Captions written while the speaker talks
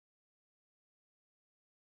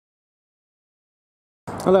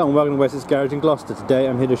Hello and welcome to Wessex Garage in Gloucester. Today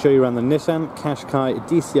I'm here to show you around the Nissan Qashqai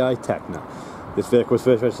DCI Tekna. This vehicle was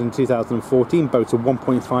first registered in 2014, boasts a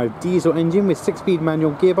 1.5 diesel engine with 6-speed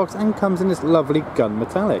manual gearbox and comes in this lovely gun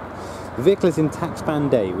metallic. The vehicle is in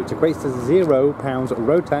taxpan day, which equates to £0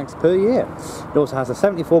 road tax per year. It also has a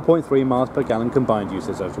 74.3 miles per gallon combined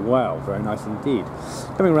usage as well. Very nice indeed.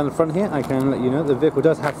 Coming around the front here, I can let you know the vehicle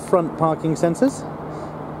does have front parking sensors.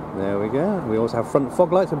 There we go. We also have front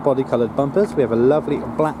fog lights and body coloured bumpers. We have a lovely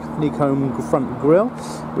black honeycomb front grille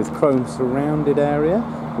with chrome surrounded area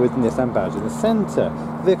with Nissan badge in the centre.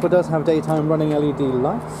 The vehicle does have daytime running LED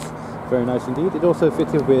lights. Very nice indeed. It also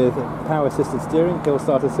fitted with power assisted steering, hill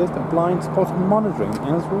start assist and blind spot monitoring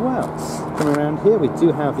as well. Coming around here we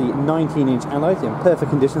do have the 19-inch alloys in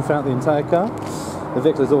perfect condition throughout the entire car. The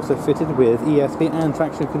vehicle is also fitted with ESP and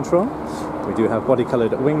traction control. We do have body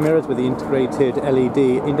coloured wing mirrors with the integrated LED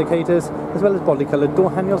indicators, as well as body coloured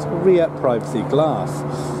door handles, rear privacy glass.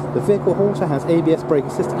 The vehicle also has ABS brake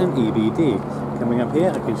assist and EBD. Coming up here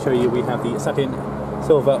I can show you we have the satin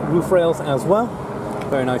silver roof rails as well.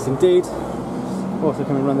 Very nice indeed. Also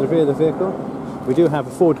coming around the rear of the vehicle, we do have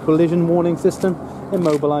a forward collision warning system,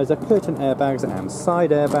 immobiliser, curtain airbags and side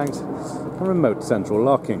airbags, and remote central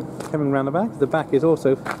locking. Coming around the back is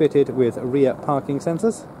also fitted with rear parking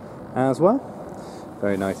sensors as well.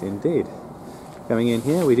 Very nice indeed. Coming in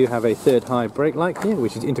here we do have a third high brake light here,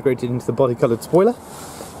 which is integrated into the body coloured spoiler.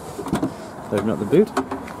 Open up the boot.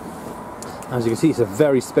 As you can see, it's a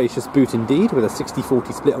very spacious boot indeed, with a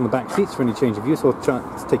 60-40 split on the back seats for any change of use or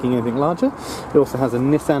taking anything larger. It also has a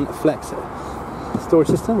Nissan Flex storage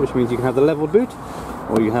system, which means you can have the level boot,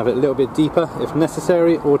 or you have it a little bit deeper if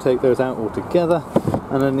necessary, or take those out altogether.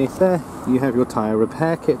 And underneath there you have your tyre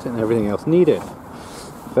repair kit and everything else needed.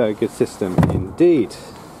 Very good system indeed.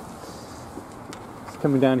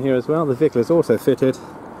 Coming down here as well, the vehicle is also fitted,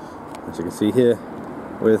 as you can see here,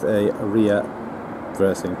 with a rear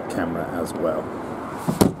reversing camera as well.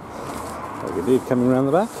 Very good indeed. Coming around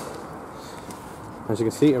the back, as you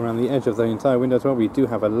can see around the edge of the entire window as well, we do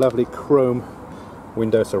have a lovely chrome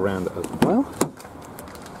window surround as well.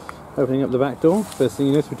 Opening up the back door, first thing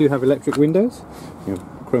you notice we do have electric windows, you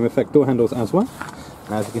have chrome effect door handles as well.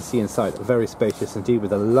 As you can see inside, very spacious indeed,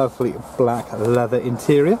 with a lovely black leather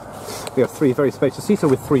interior. We have 3 very spacious seats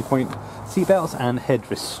with 3-point seat belts and head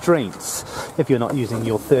restraints. If you're not using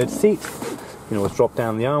your third seat, you can always drop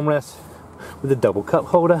down the armrest with a double cup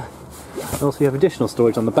holder. And also you have additional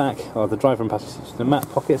storage on the back of the driver and passenger seat, the mat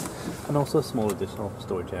pockets, and also a small additional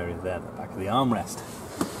storage area there at the back of the armrest.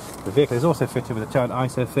 The vehicle is also fitted with a child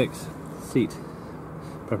ISOFIX seat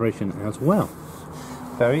preparation as well.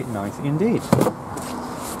 Very nice indeed.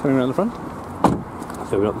 Coming around the front,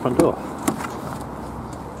 so we've got the front door.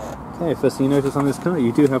 Okay, first thing you notice on this car,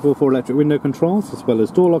 you do have all 4 electric window controls, as well as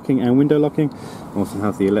door locking and window locking. You also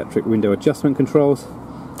have the electric window adjustment controls,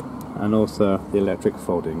 and also the electric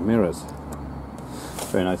folding mirrors.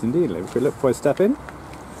 Very nice indeed. Let me look before I step in.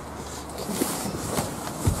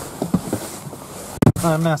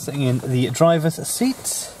 I'm now sitting in the driver's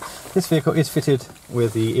seat. This vehicle is fitted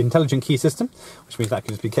with the intelligent key system, which means that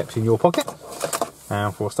can just be kept in your pocket. Now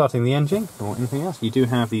for starting the engine or anything else, you do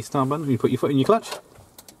have the start button. You put your foot in your clutch.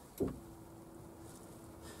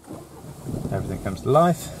 Everything comes to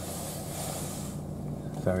life.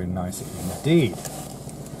 Very nice indeed.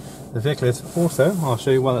 The vehicle is also, I'll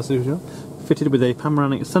show you why that's usual, fitted with a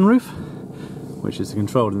panoramic sunroof, which is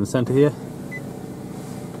controlled in the centre here.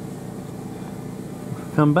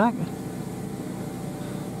 Come back.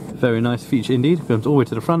 Very nice feature indeed. It comes all the way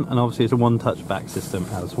to the front, and obviously it's a one-touch back system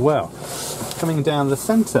as well. Coming down the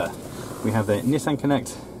centre, we have the Nissan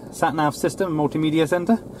Connect sat-nav system, multimedia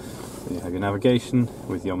centre. So you have your navigation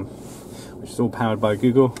with your, which is all powered by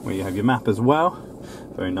Google, where you have your map as well.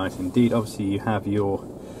 Very nice indeed. Obviously you have your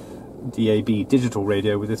DAB digital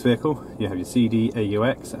radio with this vehicle. You have your CD,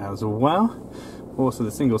 AUX as well. Also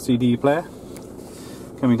the single CD player.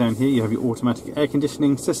 Coming down here you have your automatic air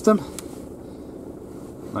conditioning system.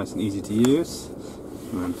 Nice and easy to use.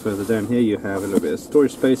 And further down here you have a little bit of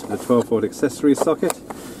storage space with a 12-volt accessory socket.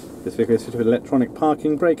 This vehicle is fitted with electronic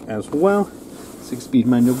parking brake as well. 6-speed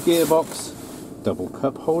manual gearbox, double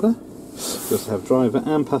cup holder. We also have driver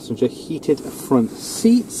and passenger heated front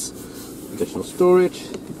seats. Additional storage.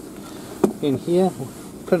 In here,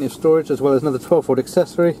 plenty of storage as well as another 12-volt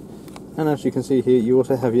accessory. And as you can see here, you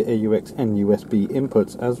also have your AUX and USB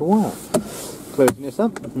inputs as well. Closing this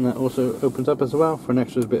up, and that also opens up as well for an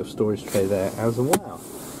extra bit of storage tray there as well.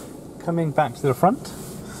 Coming back to the front,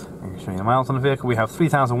 I'm showing you the miles on the vehicle. We have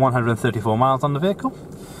 3,134 miles on the vehicle.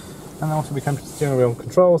 And then also we come to the steering wheel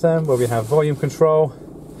controls then, where we have volume control,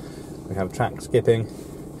 we have track skipping,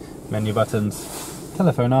 menu buttons,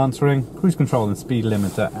 telephone answering, cruise control and speed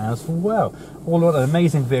limiter as well. All an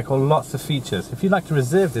amazing vehicle, lots of features. If you'd like to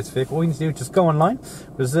reserve this vehicle, all you need to do is just go online,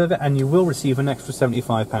 reserve it, and you will receive an extra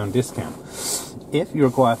 £75 discount. If you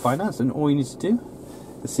require finance, then all you need to do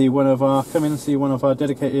is come in and see one of our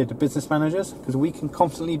dedicated business managers, because we can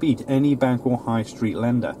constantly beat any bank or high street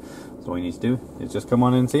lender. So all you need to do is just come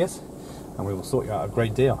on in and see us, and we will sort you out a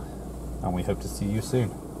great deal. And we hope to see you soon.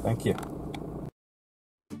 Thank you.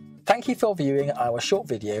 Thank you for viewing our short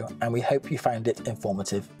video, and we hope you found it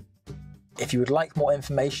informative. If you would like more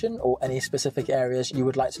information or any specific areas you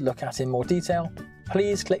would like to look at in more detail,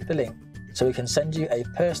 please click the link so we can send you a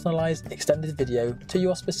personalised extended video to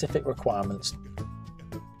your specific requirements.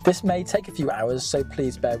 This may take a few hours, so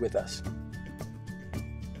please bear with us.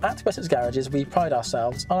 At Wessex Garages, we pride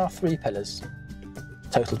ourselves on our 3 pillars: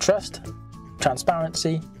 total trust,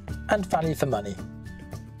 transparency and value for money.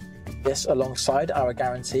 This, alongside our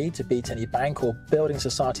guarantee to beat any bank or building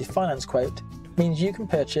society finance quote, means you can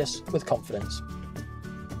purchase with confidence.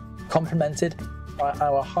 Complemented by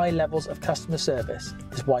our high levels of customer service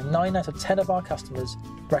is why 9 out of 10 of our customers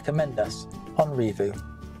recommend us on Review.